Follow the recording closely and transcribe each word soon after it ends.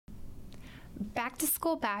Back to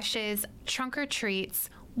school bashes, trunk or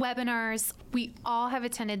treats, webinars, we all have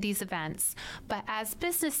attended these events, but as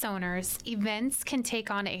business owners, events can take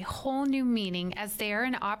on a whole new meaning as they are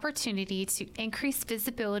an opportunity to increase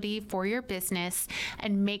visibility for your business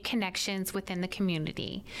and make connections within the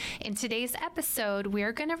community. In today's episode, we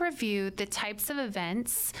are going to review the types of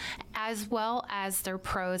events as well as their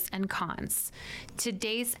pros and cons.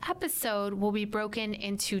 Today's episode will be broken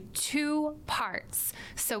into 2 parts,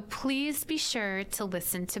 so please be sure to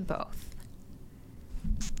listen to both.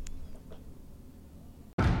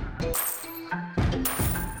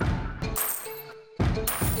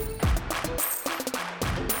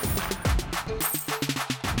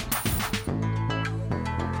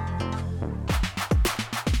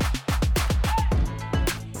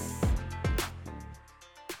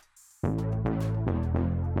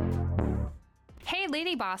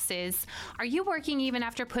 Lady bosses, are you working even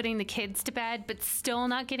after putting the kids to bed but still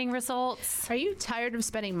not getting results? Are you tired of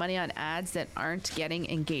spending money on ads that aren't getting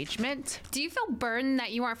engagement? Do you feel burdened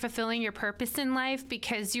that you aren't fulfilling your purpose in life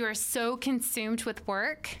because you are so consumed with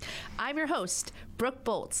work? I'm your host, Brooke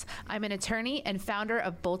Boltz. I'm an attorney and founder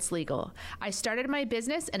of Boltz Legal. I started my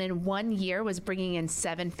business and in 1 year was bringing in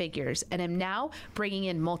 7 figures and am now bringing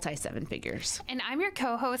in multi-7 figures. And I'm your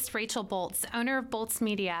co-host, Rachel Boltz, owner of Boltz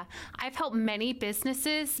Media. I've helped many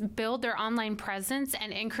businesses build their online presence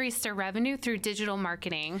and increase their revenue through digital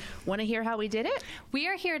marketing. Want to hear how we did it? We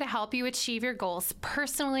are here to help you achieve your goals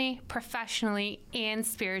personally, professionally, and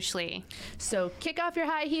spiritually. So kick off your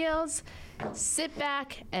high heels, sit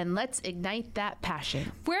back, and let's ignite that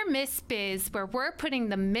passion. We're Miss Biz, where we're putting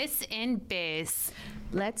the Miss in biz.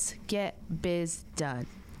 Let's get biz done.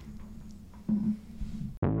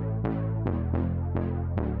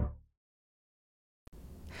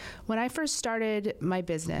 When I first started my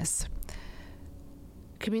business,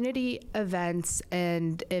 community events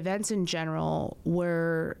and events in general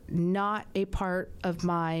were not a part of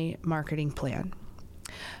my marketing plan.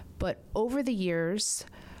 But over the years,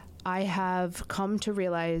 I have come to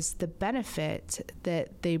realize the benefit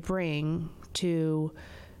that they bring to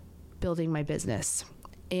building my business.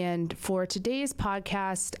 And for today's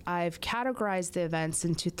podcast, I've categorized the events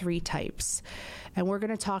into 3 types. And we're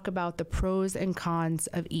going to talk about the pros and cons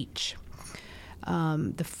of each.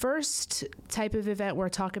 The first type of event we're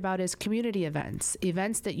talking about is community events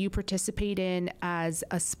that you participate in as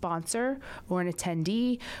a sponsor or an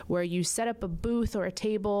attendee, where you set up a booth or a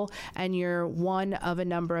table and you're one of a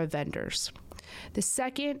number of vendors. The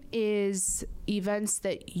second is events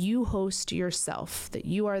that you host yourself, that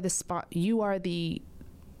you are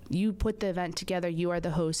you put the event together, you are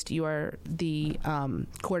the host, you are the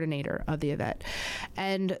coordinator of the event.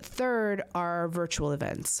 And third are virtual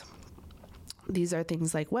events. These are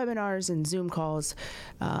things like webinars and Zoom calls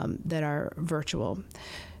that are virtual.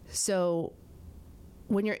 So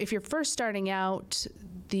if you're first starting out,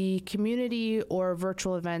 the community or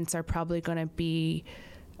virtual events are probably going to be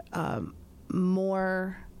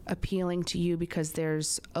more appealing to you because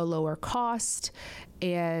there's a lower cost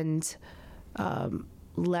and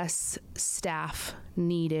less staff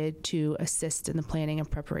needed to assist in the planning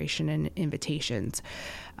and preparation and invitations.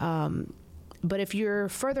 But if you're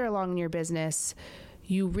further along in your business,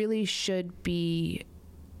 you really should be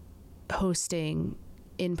hosting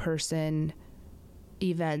in-person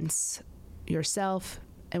events yourself,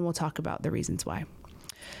 and we'll talk about the reasons why.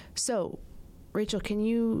 So, Rachel,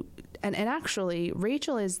 and actually,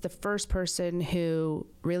 Rachel is the first person who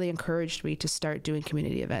really encouraged me to start doing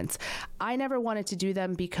community events. I never wanted to do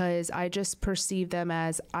them because I just perceived them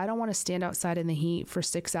as, I don't want to stand outside in the heat for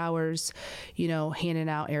 6 hours, handing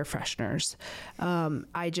out air fresheners.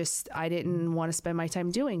 I didn't want to spend my time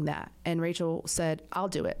doing that. And Rachel said, I'll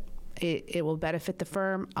do it. It will benefit the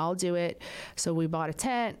firm. I'll do it. So we bought a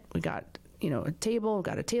tent. We got a table,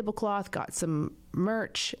 got a tablecloth, got some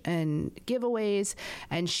merch and giveaways,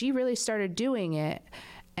 and she really started doing it.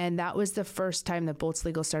 And that was the first time that Boltz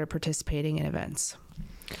Legal started participating in events.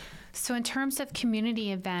 So in terms of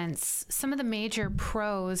community events, some of the major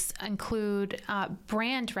pros include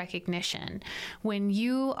brand recognition. When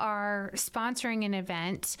you are sponsoring an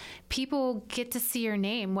event, people get to see your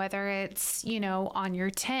name, whether it's, on your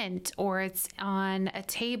tent or it's on a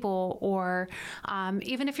table, or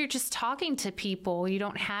even if you're just talking to people, you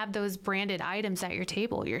don't have those branded items at your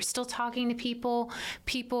table. You're still talking to people.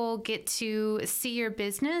 People get to see your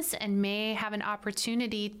business and may have an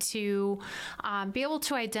opportunity to be able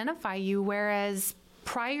to identify you, whereas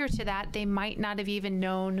prior to that, they might not have even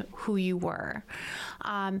known who you were.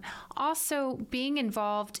 Also, being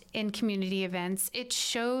involved in community events, it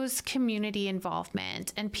shows community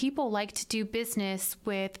involvement, and people like to do business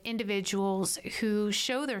with individuals who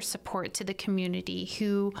show their support to the community,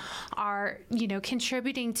 who are,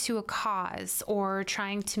 contributing to a cause or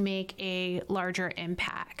trying to make a larger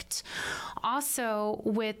impact. Also,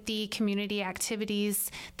 with the community activities,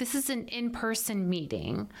 this is an in-person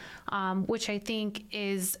meeting, which I think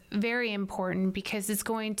is very important because it's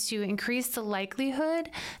going to increase the likelihood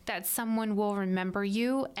that someone will remember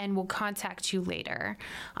you and will contact you later.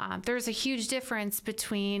 There's a huge difference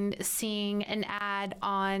between seeing an ad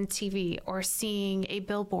on TV or seeing a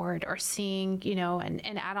billboard or seeing,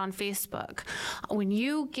 an ad on Facebook. When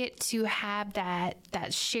you get to have that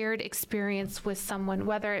shared experience with someone,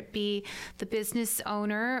 whether it be the business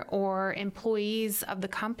owner or employees of the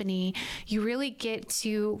company, you really get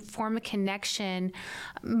to form a connection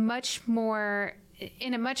in a much more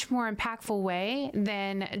impactful way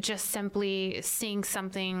than just simply seeing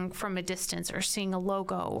something from a distance or seeing a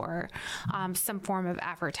logo or some form of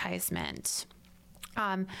advertisement.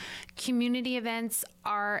 Community events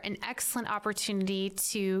are an excellent opportunity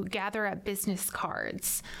to gather up business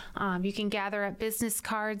cards. You can gather up business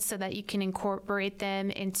cards so that you can incorporate them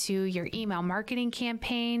into your email marketing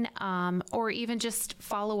campaign, or even just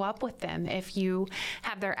follow up with them. If you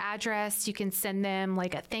have their address, you can send them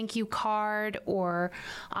like a thank you card, or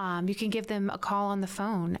you can give them a call on the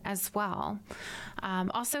phone as well.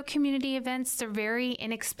 Also, community events are very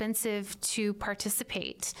inexpensive to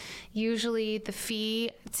participate. Usually the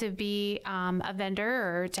fee to be a vendor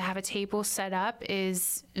or to have a table set up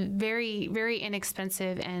is very, very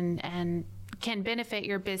inexpensive and can benefit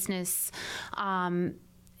your business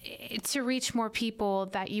to reach more people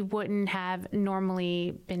that you wouldn't have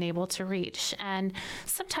normally been able to reach. And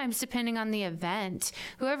sometimes, depending on the event,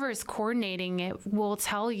 whoever is coordinating it will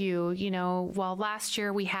tell you, well, last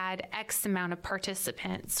year we had X amount of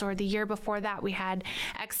participants, or the year before that we had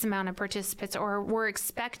X amount of participants, or we're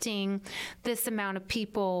expecting this amount of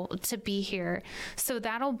people to be here. So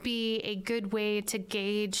that'll be a good way to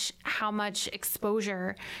gauge how much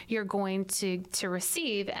exposure you're going to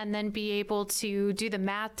receive, and then be able to do the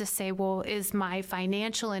math to say, well, is my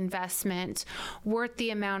financial investment worth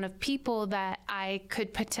the amount of people that I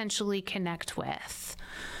could potentially connect with?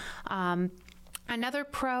 Another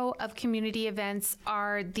pro of community events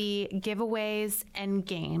are the giveaways and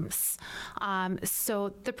games.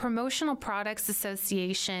 So the Promotional Products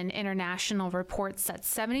Association International reports that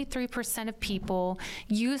 73% of people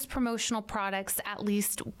use promotional products at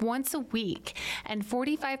least once a week, and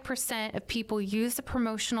 45% of people use a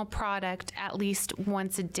promotional product at least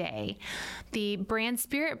once a day. The Brand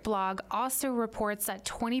Spirit blog also reports that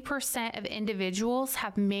 20% of individuals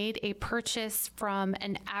have made a purchase from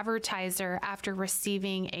an advertiser after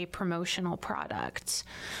receiving a promotional product,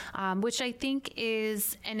 which I think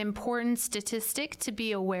is an important statistic to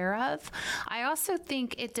be aware of. I also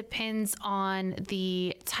think it depends on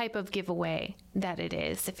the type of giveaway that it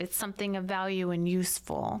is, if it's something of value and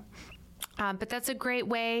useful. But that's a great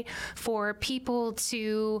way for people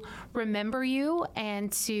to remember you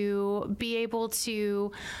and to be able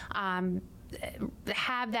to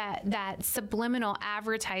have that subliminal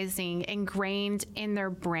advertising ingrained in their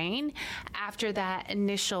brain after that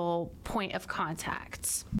initial point of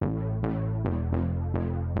contact.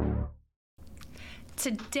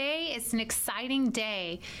 Today is an exciting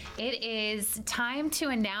day. It is time to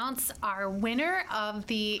announce our winner of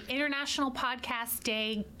the International Podcast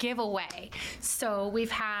Day giveaway. So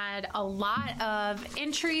we've had a lot of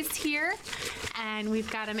entries here, and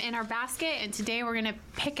we've got them in our basket, and today we're going to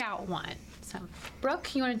pick out one. So,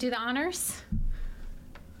 Brooke, you want to do the honors?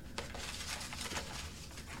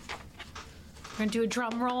 We're going to do a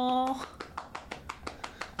drum roll.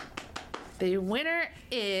 The winner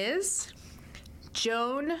is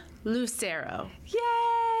Joan Lucero.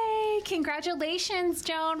 Yay! Congratulations,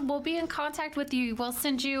 Joan. We'll be in contact with you. We'll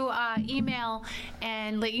send you an email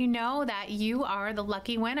and let you know that you are the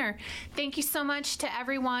lucky winner. Thank you so much to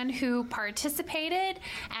everyone who participated.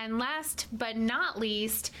 And last but not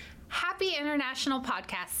least, happy International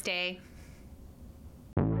Podcast Day.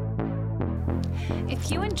 If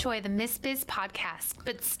you enjoy the Miss Biz podcast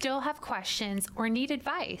but still have questions or need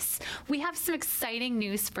advice, we have some exciting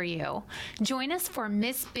news for you. Join us for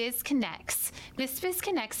Miss Biz Connects. Miss Biz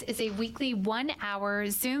Connects is a weekly 1-hour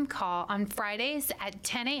Zoom call on Fridays at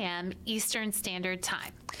 10 a.m. Eastern Standard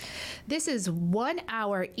Time. This is 1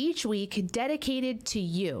 hour each week dedicated to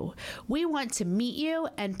you. We want to meet you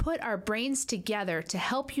and put our brains together to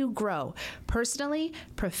help you grow personally,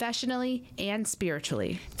 professionally, and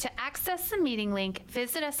spiritually. To access the meeting link, link,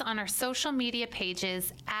 visit us on our social media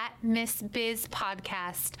pages at Miss Biz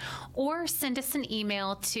Podcast, or send us an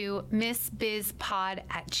email to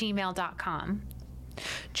missbizpod@gmail.com.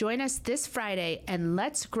 Join us this Friday and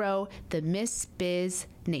let's grow the Miss Biz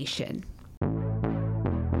Nation.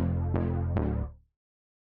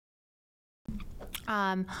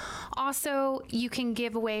 Also, you can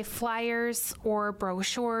give away flyers or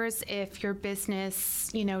brochures if your business,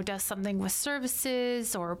 does something with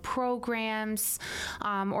services or programs,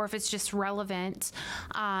 or if it's just relevant.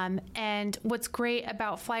 And what's great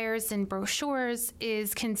about flyers and brochures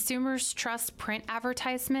is consumers trust print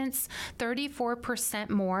advertisements 34%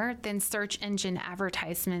 more than search engine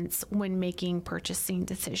advertisements when making purchasing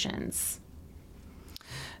decisions.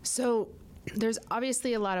 So, there's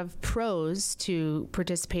obviously a lot of pros to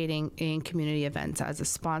participating in community events as a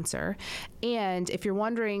sponsor. And if you're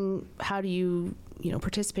wondering how do you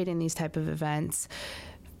participate in these type of events,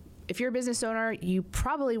 if you're a business owner, you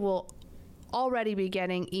probably will already be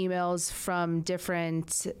getting emails from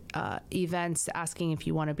different events asking if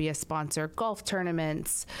you want to be a sponsor, golf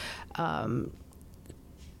tournaments.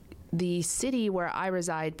 The city where I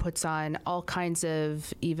reside puts on all kinds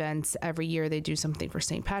of events every year. They do something for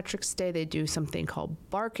St. Patrick's Day. They do something called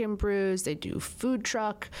Bark and Brews. They do food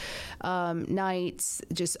truck nights.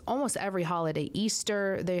 Just almost every holiday,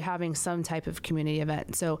 Easter, they're having some type of community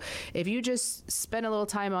event. So if you just spend a little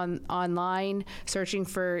time online searching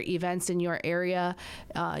for events in your area,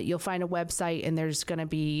 you'll find a website, and there's going to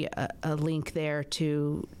be a link there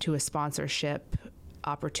to a sponsorship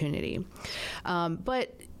opportunity.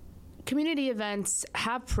 But community events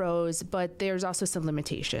have pros, but there's also some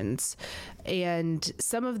limitations. And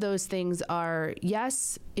some of those things are,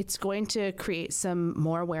 yes, it's going to create some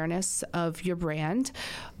more awareness of your brand,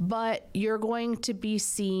 but you're going to be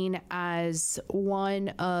seen as one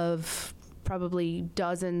of probably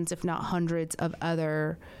dozens, if not hundreds, of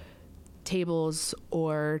other tables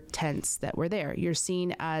or tents that were there. You're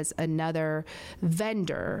seen as another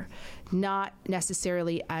vendor, not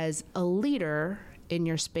necessarily as a leader in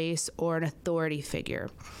your space or an authority figure.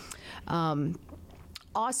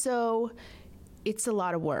 Also, it's a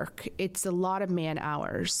lot of work. It's a lot of man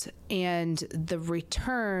hours, and the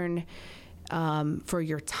return for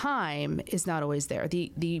your time is not always there.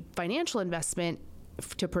 The financial investment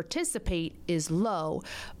to participate is low,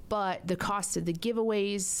 but the cost of the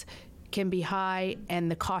giveaways can be high,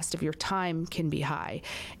 and the cost of your time can be high.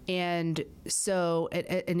 And so,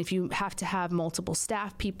 and if you have to have multiple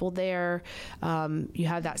staff people there, you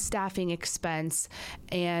have that staffing expense,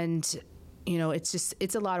 and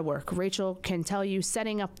it's a lot of work. Rachel can tell you,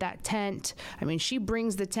 setting up that tent, she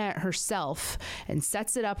brings the tent herself and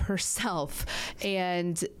sets it up herself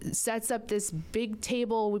and sets up this big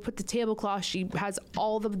table. We put the tablecloth. She has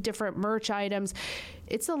all the different merch items.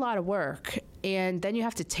 It's a lot of work. And then you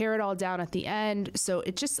have to tear it all down at the end. So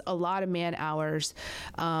it's just a lot of man hours.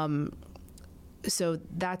 So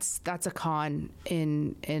that's a con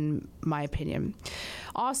in my opinion.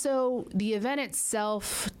 Also, the event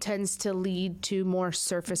itself tends to lead to more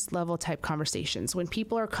surface level type conversations. When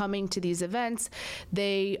people are coming to these events,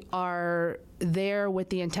 they are there with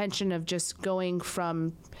the intention of just going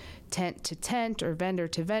from tent to tent or vendor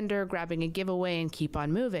to vendor, grabbing a giveaway and keep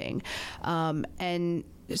on moving. And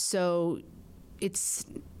so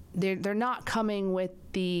they're not coming with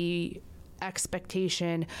the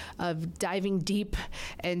expectation of diving deep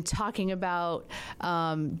and talking about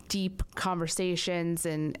deep conversations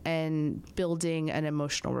and building an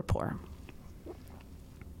emotional rapport.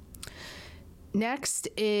 Next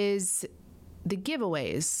is the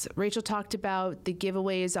giveaways. Rachel talked about the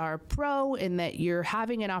giveaways are pro in that you're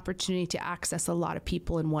having an opportunity to access a lot of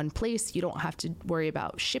people in one place. You don't have to worry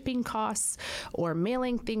about shipping costs or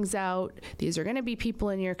mailing things out. These are going to be people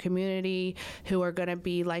in your community who are going to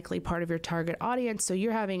be likely part of your target audience. So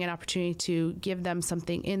you're having an opportunity to give them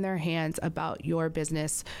something in their hands about your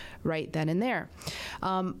business right then and there.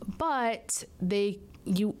 But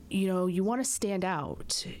you want to stand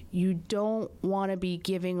out. You don't want to be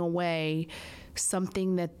giving away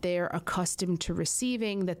something that they're accustomed to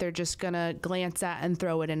receiving, that they're just going to glance at and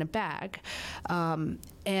throw it in a bag.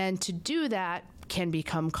 And to do that can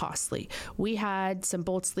become costly. We had some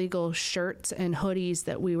Bolts Legal shirts and hoodies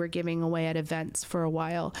that we were giving away at events for a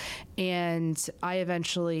while. And I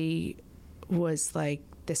eventually was like,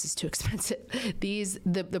 this is too expensive.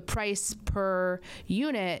 The price per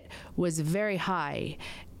unit was very high.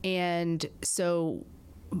 And so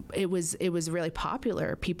it was really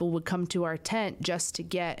popular. People would come to our tent just to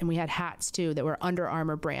get, and we had hats too that were Under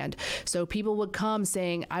Armour brand. So people would come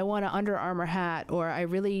saying, I want an Under Armour hat, or I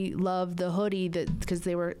really love the hoodie, that because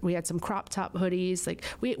we had some crop top hoodies. Like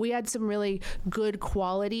we had some really good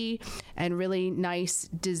quality and really nice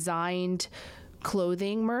designed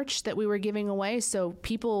clothing merch that we were giving away. So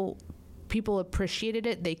people appreciated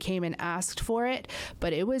it. They came and asked for it,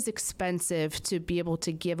 but it was expensive to be able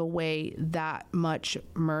to give away that much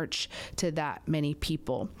merch to that many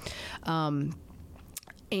people. And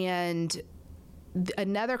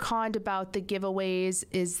another con about the giveaways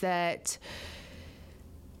is that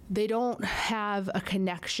they don't have a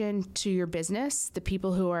connection to your business, the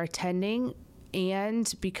people who are attending. And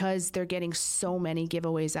because they're getting so many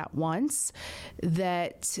giveaways at once,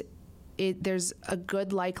 that there's a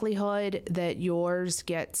good likelihood that yours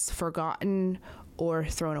gets forgotten or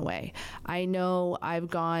thrown away. I know I've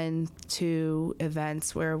gone to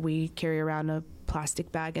events where we carry around a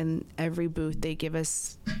plastic bag, and every booth they give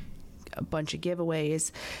us a bunch of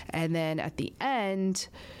giveaways, and then at the end,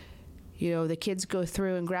 the kids go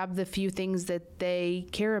through and grab the few things that they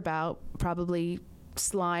care about, probably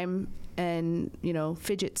slime and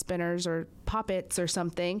fidget spinners or poppets or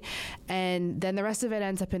something, and then the rest of it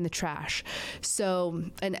ends up in the trash. So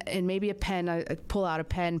and maybe a pen, I pull out a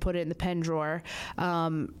pen, put it in the pen drawer,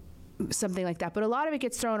 something like that. But a lot of it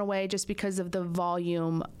gets thrown away just because of the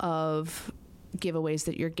volume of giveaways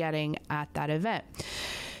that you're getting at that event.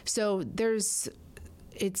 So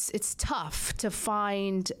it's tough to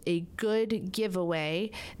find a good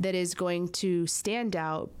giveaway that is going to stand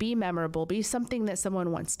out, be memorable, be something that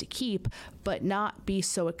someone wants to keep, but not be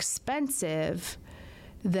so expensive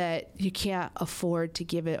that you can't afford to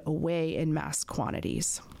give it away in mass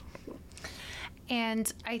quantities.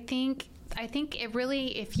 And I think it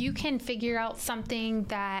really, if you can figure out something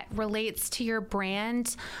that relates to your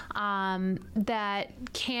brand, that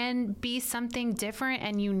can be something different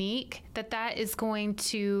and unique, that is going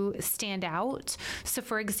to stand out. So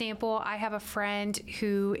for example, I have a friend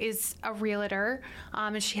who is a realtor,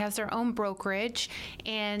 and she has her own brokerage,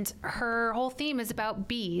 and her whole theme is about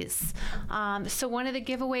bees. So one of the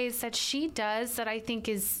giveaways that she does that I think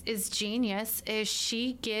is genius is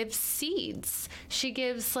she gives seeds. She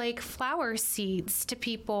gives like flower seeds to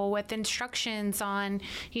people with instructions on,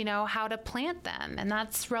 how to plant them. And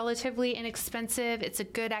that's relatively inexpensive. It's a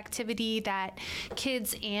good activity that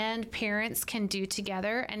kids and parents can do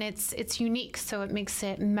together, and it's unique, so it makes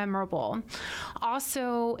it memorable.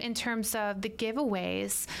 Also, in terms of the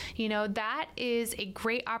giveaways, that is a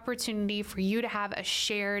great opportunity for you to have a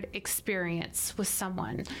shared experience with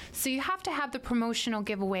someone. So you have to have the promotional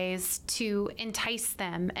giveaways to entice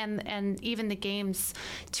them, and even the games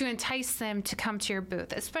to entice them to come to your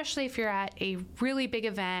booth, especially if you're at a really big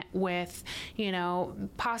event with,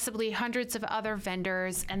 possibly hundreds of other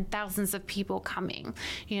vendors and thousands of people coming.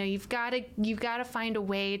 You've got to find a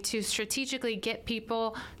way to strategically get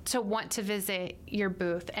people to want to visit your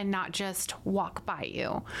booth and not just walk by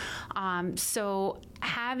you. So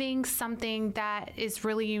having something that is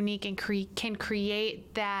really unique and can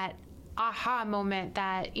create that aha moment,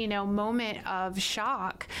 that moment of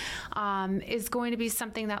shock, is going to be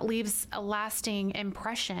something that leaves a lasting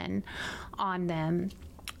impression on them.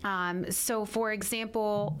 So for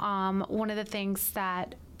example, one of the things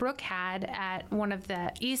that Brooke had at one of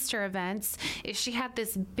the Easter events is she had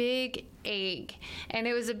this big egg, and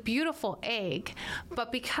it was a beautiful egg,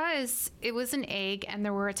 but because it was an egg and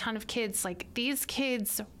there were a ton of kids, like these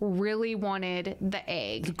kids really wanted the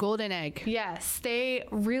egg. The golden egg. Yes, they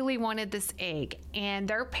really wanted this egg, and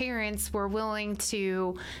their parents were willing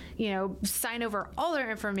to, sign over all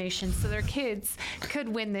their information so their kids could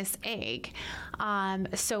win this egg.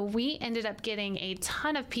 So we ended up getting a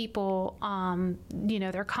ton of people,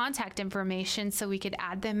 their contact information so we could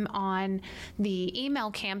add them on the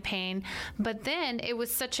email campaign. But then it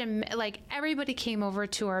was everybody came over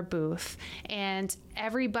to our booth, and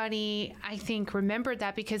everybody, I think, remembered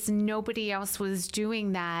that because nobody else was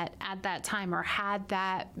doing that at that time or had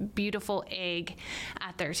that beautiful egg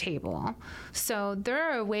at their table. So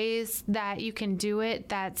there are ways that you can do it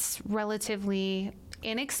that's relatively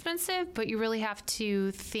inexpensive, but you really have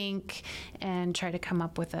to think and try to come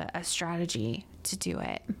up with a strategy to do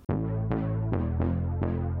it.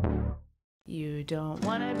 You don't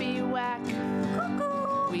want to be whack.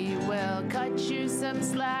 Cuckoo. We will cut you some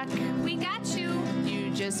slack. We got you.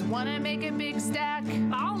 You just want to make a big stack.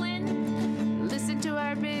 Ballin'. Listen to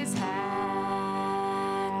our biz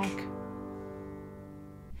hack.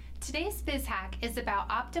 Today's This biz hack is about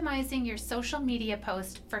optimizing your social media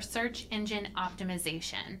post for search engine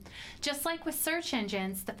optimization. Just like with search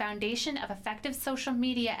engines, the foundation of effective social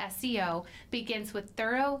media SEO begins with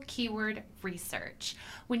thorough keyword research.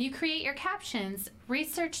 When you create your captions,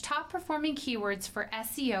 research top performing keywords for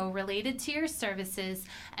SEO related to your services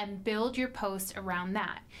and build your post around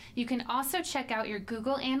that. You can also check out your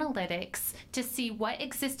Google Analytics to see what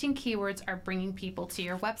existing keywords are bringing people to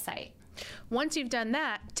your website. Once you've done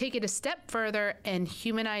that, take it a step further and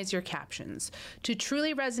humanize your captions. To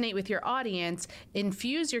truly resonate with your audience,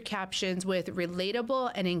 infuse your captions with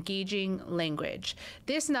relatable and engaging language.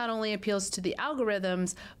 This not only appeals to the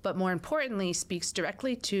algorithms, but more importantly, speaks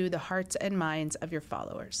directly to the hearts and minds of your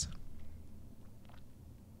followers.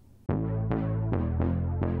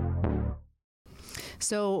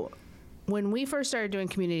 So when we first started doing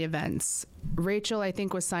community events, Rachel, I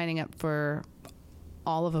think, was signing up for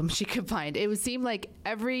all of them she could find. It would seem like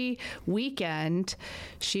every weekend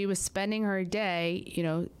she was spending her day,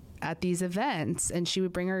 at these events, and she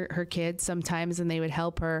would bring her kids sometimes, and they would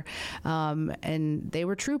help her. And they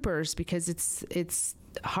were troopers, because it's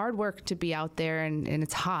hard work to be out there, and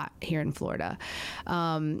it's hot here in Florida.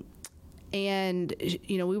 And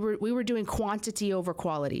we were doing quantity over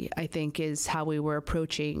quality, I think, is how we were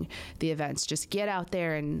approaching the events. Just get out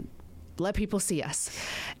there and let people see us.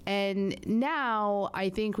 And now I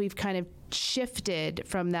think we've kind of shifted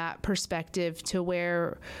from that perspective to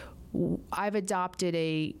where I've adopted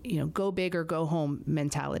a go big or go home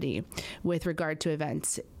mentality with regard to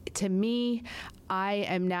events. To me, I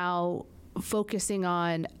am now focusing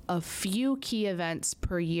on a few key events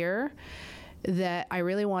per year that I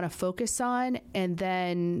really want to focus on, and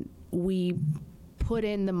then we put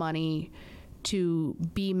in the money to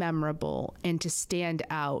be memorable and to stand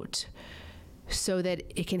out so that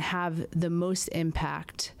it can have the most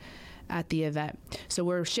impact at the event. So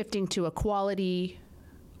we're shifting to a quality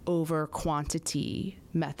over quantity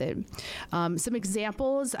method. Some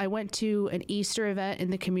examples: I went to an Easter event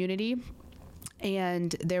in the community,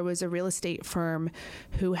 and there was a real estate firm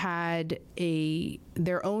who had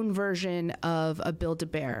their own version of a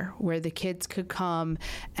Build-A-Bear, where the kids could come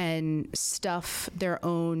and stuff their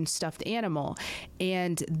own stuffed animal.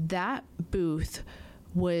 And that booth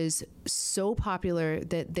was so popular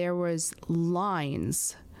that there was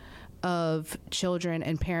lines of children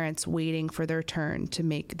and parents waiting for their turn to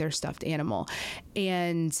make their stuffed animal.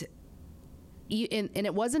 And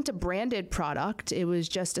it wasn't a branded product, it was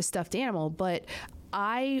just a stuffed animal. But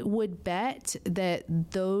I would bet that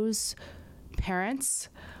those parents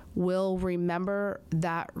will remember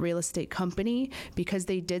that real estate company because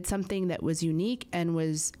they did something that was unique and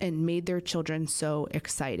made their children so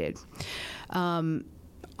excited.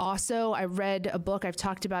 Also, I read a book, I've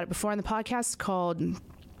talked about it before on the podcast, called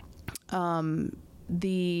of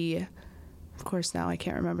course now I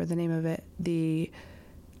can't remember the name of it, The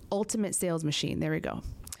Ultimate Sales Machine. There we go.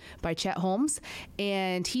 By Chet Holmes.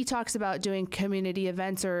 And he talks about doing community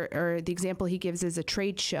events, or the example he gives is a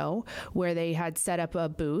trade show where they had set up a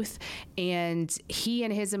booth, and he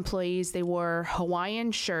and his employees, they wore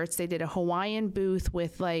Hawaiian shirts. They did a Hawaiian booth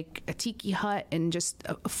with like a tiki hut and just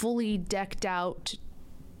a fully decked out,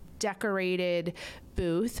 decorated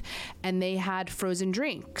booth, and they had frozen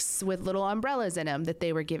drinks with little umbrellas in them that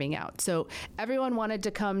they were giving out. So everyone wanted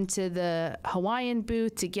to come to the Hawaiian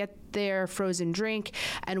booth to get their frozen drink,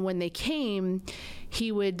 and when they came,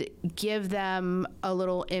 he would give them a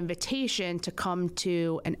little invitation to come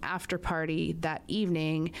to an after party that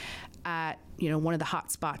evening at one of the hot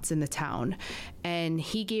spots in the town. And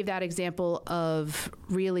he gave that example of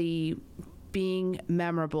really being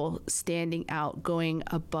memorable, standing out, going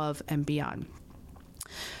above and beyond.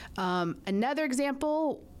 Another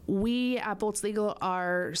example, we at Bolts Legal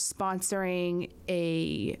are sponsoring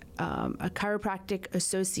a chiropractic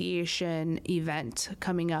association event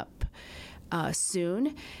coming up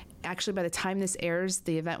soon. Actually, by the time this airs,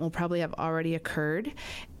 the event will probably have already occurred,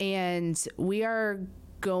 and we are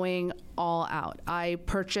going all out. I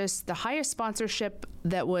purchased the highest sponsorship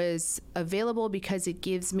that was available because it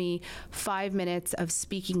gives me 5 minutes of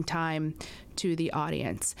speaking time to the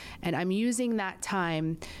audience. And I'm using that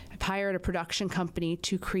time. I've hired a production company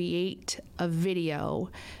to create a video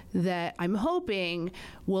that I'm hoping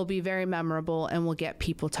will be very memorable and will get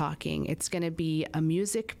people talking. It's going to be a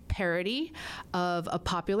music parody of a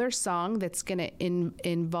popular song that's going to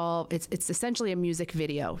involve, it's essentially a music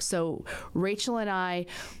video. So Rachel and I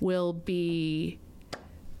will be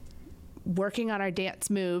working on our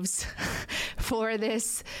dance moves for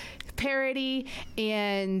this parody,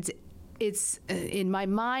 and it's, in my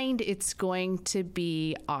mind, it's going to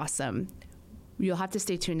be awesome. you'll have to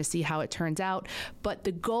stay tuned to see how it turns out. But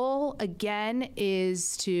the goal, again,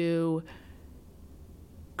 is to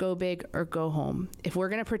go big or go home. If we're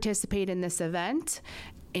going to participate in this event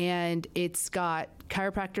and it's got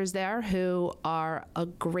chiropractors there who are a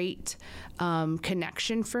great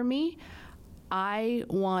connection for me, I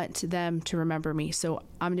want them to remember me. So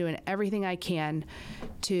I'm doing everything I can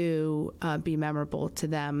to be memorable to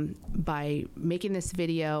them by making this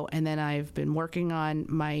video. And then I've been working on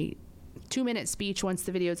my 2-minute speech once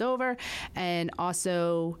the video's over, and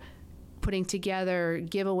also putting together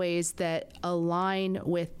giveaways that align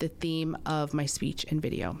with the theme of my speech and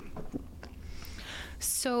video.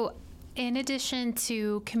 So in addition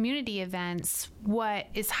to community events, what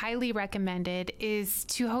is highly recommended is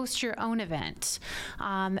to host your own event.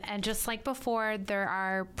 And just like before, there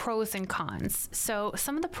are pros and cons. So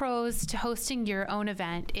some of the pros to hosting your own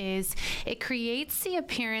event is it creates the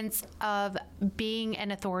appearance of being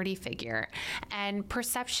an authority figure, and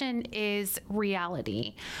perception is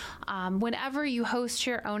reality. Whenever you host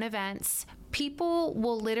your own events, people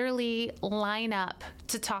will literally line up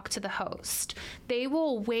to talk to the host. They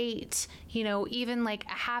will wait, even like a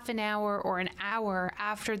half an hour or an hour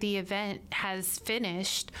after the event has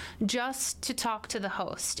finished just to talk to the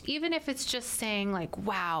host. Even if it's just saying like,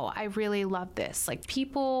 wow, I really love this. Like,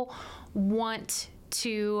 people want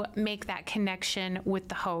to make that connection with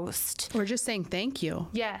the host. Or just saying thank you.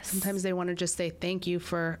 Yes. Sometimes they want to just say thank you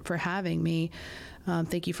for having me.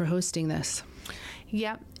 Thank you for hosting this.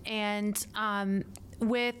 Yep. And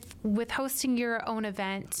with hosting your own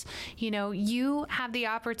event, you have the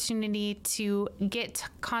opportunity to get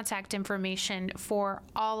contact information for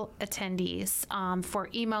all attendees, for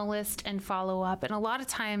email list and follow-up. And a lot of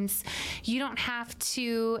times you don't have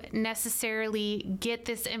to necessarily get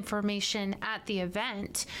this information at the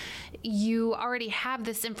event. You already have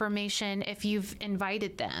this information if you've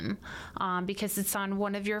invited them, because it's on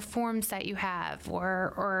one of your forms that you have,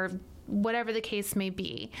 or whatever the case may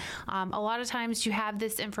be. A lot of times you have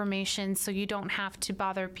this information so you don't have to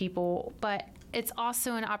bother people, but it's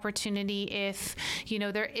also an opportunity if,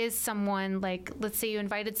 there is someone, like, let's say you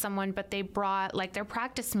invited someone, but they brought like their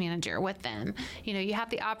practice manager with them. You have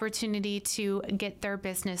the opportunity to get their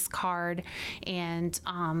business card and,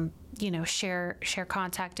 share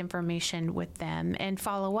contact information with them and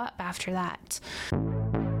follow up after that.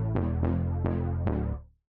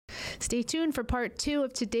 Stay tuned for part 2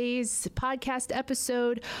 of today's podcast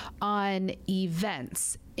episode on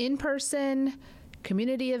events, in-person,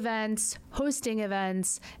 community events, hosting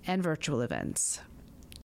events, and virtual events.